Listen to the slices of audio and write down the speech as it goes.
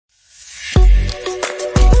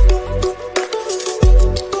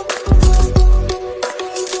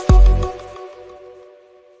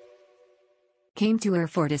came to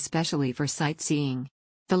Erfurt especially for sightseeing.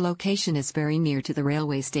 The location is very near to the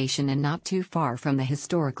railway station and not too far from the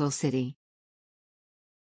historical city.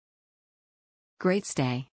 Great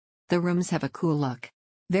stay. The rooms have a cool look.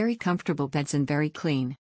 Very comfortable beds and very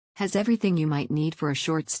clean. Has everything you might need for a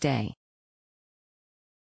short stay.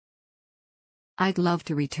 I'd love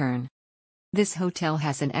to return. This hotel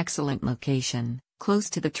has an excellent location, close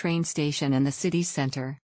to the train station and the city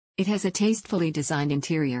center. It has a tastefully designed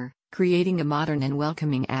interior, creating a modern and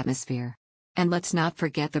welcoming atmosphere. And let's not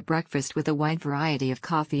forget the breakfast with a wide variety of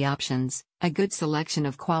coffee options, a good selection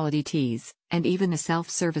of quality teas, and even a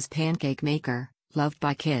self-service pancake maker, loved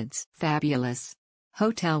by kids. Fabulous.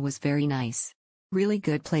 Hotel was very nice. Really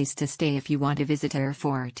good place to stay if you want to visit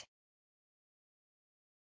Erfurt.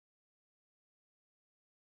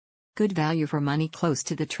 Good value for money close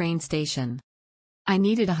to the train station. I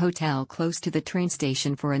needed a hotel close to the train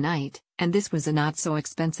station for a night, and this was a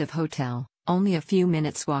not-so-expensive hotel, only a few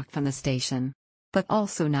minutes' walk from the station. But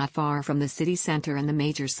also not far from the city center and the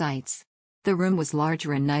major sites. The room was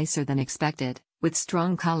larger and nicer than expected, with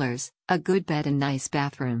strong colors, a good bed and nice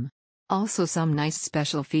bathroom. Also some nice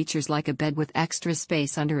special features like a bed with extra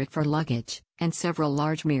space under it for luggage, and several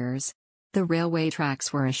large mirrors. The railway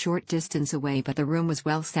tracks were a short distance away, but the room was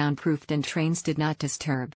well soundproofed and trains did not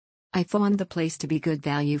disturb. I found the place to be good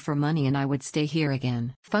value for money and I would stay here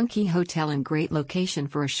again. Funky hotel and great location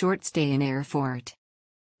for a short stay in Erfurt.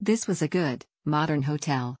 This was a good, modern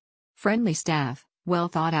hotel. Friendly staff, well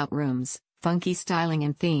thought out rooms, funky styling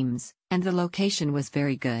and themes, and the location was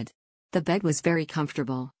very good. The bed was very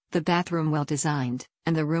comfortable, the bathroom well designed,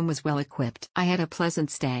 and the room was well equipped. I had a pleasant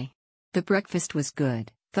stay. The breakfast was good,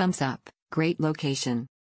 thumbs up, great location.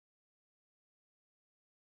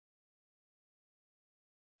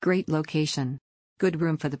 Great location. Good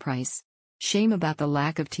room for the price. Shame about the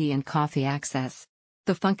lack of tea and coffee access.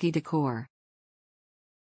 The funky decor.